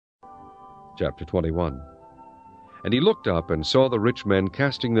Chapter 21. And he looked up and saw the rich men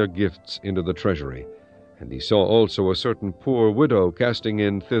casting their gifts into the treasury. And he saw also a certain poor widow casting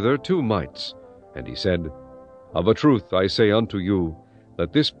in thither 2 mites. And he said, Of a truth I say unto you,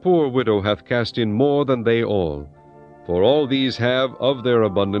 that this poor widow hath cast in more than they all. For all these have of their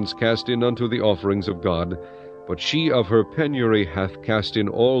abundance cast in unto the offerings of God, but she of her penury hath cast in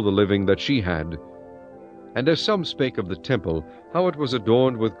all the living that she had. And as some spake of the temple, how it was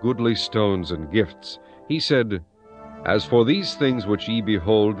adorned with goodly stones and gifts, he said, As for these things which ye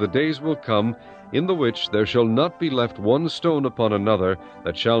behold, the days will come, in the which there shall not be left one stone upon another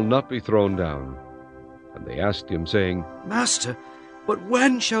that shall not be thrown down. And they asked him, saying, Master, but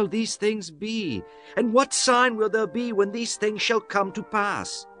when shall these things be? And what sign will there be when these things shall come to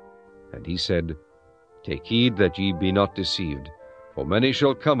pass? And he said, Take heed that ye be not deceived, for many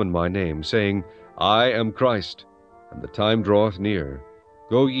shall come in my name, saying, I am Christ, and the time draweth near.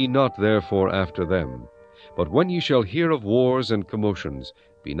 Go ye not therefore after them. But when ye shall hear of wars and commotions,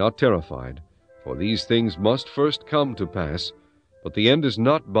 be not terrified, for these things must first come to pass, but the end is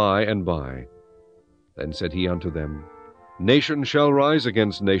not by and by. Then said he unto them, Nation shall rise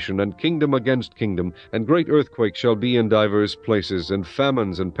against nation, and kingdom against kingdom, and great earthquakes shall be in divers places, and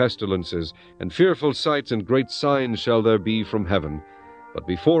famines and pestilences, and fearful sights and great signs shall there be from heaven. But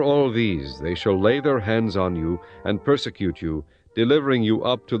before all these they shall lay their hands on you, and persecute you, delivering you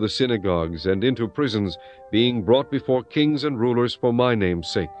up to the synagogues and into prisons, being brought before kings and rulers for my name's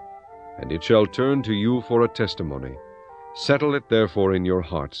sake. And it shall turn to you for a testimony. Settle it therefore in your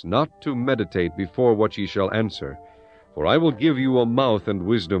hearts, not to meditate before what ye shall answer. For I will give you a mouth and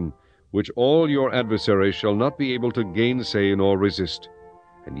wisdom, which all your adversaries shall not be able to gainsay nor resist.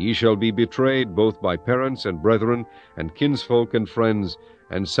 And ye shall be betrayed both by parents and brethren, and kinsfolk and friends,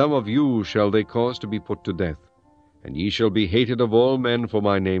 and some of you shall they cause to be put to death. And ye shall be hated of all men for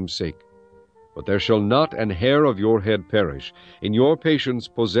my name's sake. But there shall not an hair of your head perish. In your patience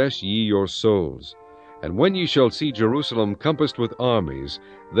possess ye your souls. And when ye shall see Jerusalem compassed with armies,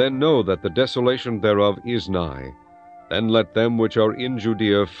 then know that the desolation thereof is nigh. Then let them which are in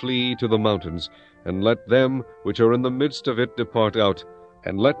Judea flee to the mountains, and let them which are in the midst of it depart out,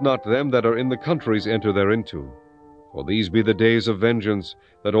 and let not them that are in the countries enter thereinto. For these be the days of vengeance,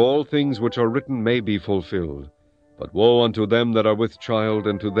 that all things which are written may be fulfilled. But woe unto them that are with child,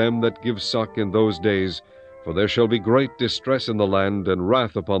 and to them that give suck in those days, for there shall be great distress in the land, and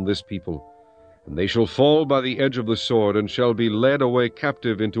wrath upon this people. And they shall fall by the edge of the sword, and shall be led away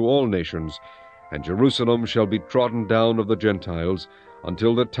captive into all nations, and Jerusalem shall be trodden down of the Gentiles,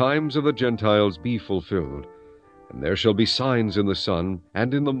 until the times of the Gentiles be fulfilled. And there shall be signs in the sun,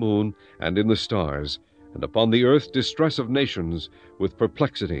 and in the moon, and in the stars, and upon the earth distress of nations, with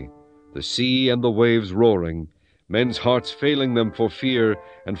perplexity, the sea and the waves roaring, men's hearts failing them for fear,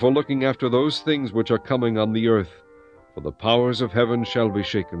 and for looking after those things which are coming on the earth. For the powers of heaven shall be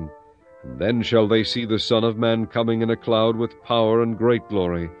shaken. And then shall they see the Son of Man coming in a cloud with power and great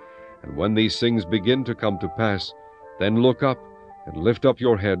glory. And when these things begin to come to pass, then look up, and lift up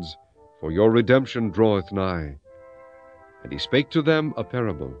your heads, for your redemption draweth nigh. And he spake to them a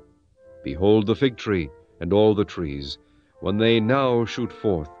parable. Behold the fig tree, and all the trees, when they now shoot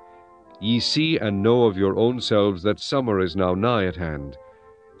forth. Ye see and know of your own selves that summer is now nigh at hand.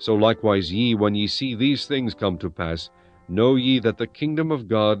 So likewise ye, when ye see these things come to pass, know ye that the kingdom of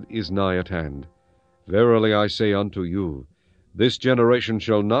God is nigh at hand. Verily I say unto you, this generation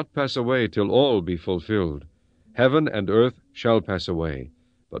shall not pass away till all be fulfilled. Heaven and earth shall pass away,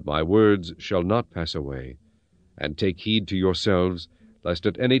 but my words shall not pass away. And take heed to yourselves, lest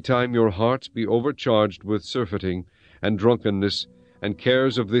at any time your hearts be overcharged with surfeiting, and drunkenness, and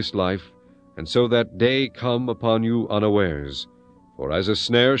cares of this life, and so that day come upon you unawares. For as a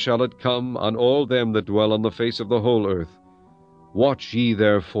snare shall it come on all them that dwell on the face of the whole earth. Watch ye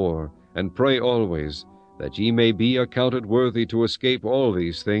therefore, and pray always, that ye may be accounted worthy to escape all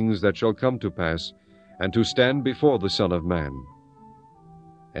these things that shall come to pass, and to stand before the Son of Man.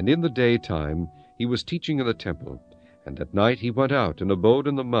 And in the daytime he was teaching in the temple, and at night he went out and abode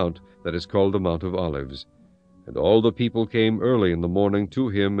in the mount that is called the Mount of Olives. And all the people came early in the morning to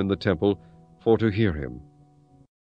him in the temple for to hear him.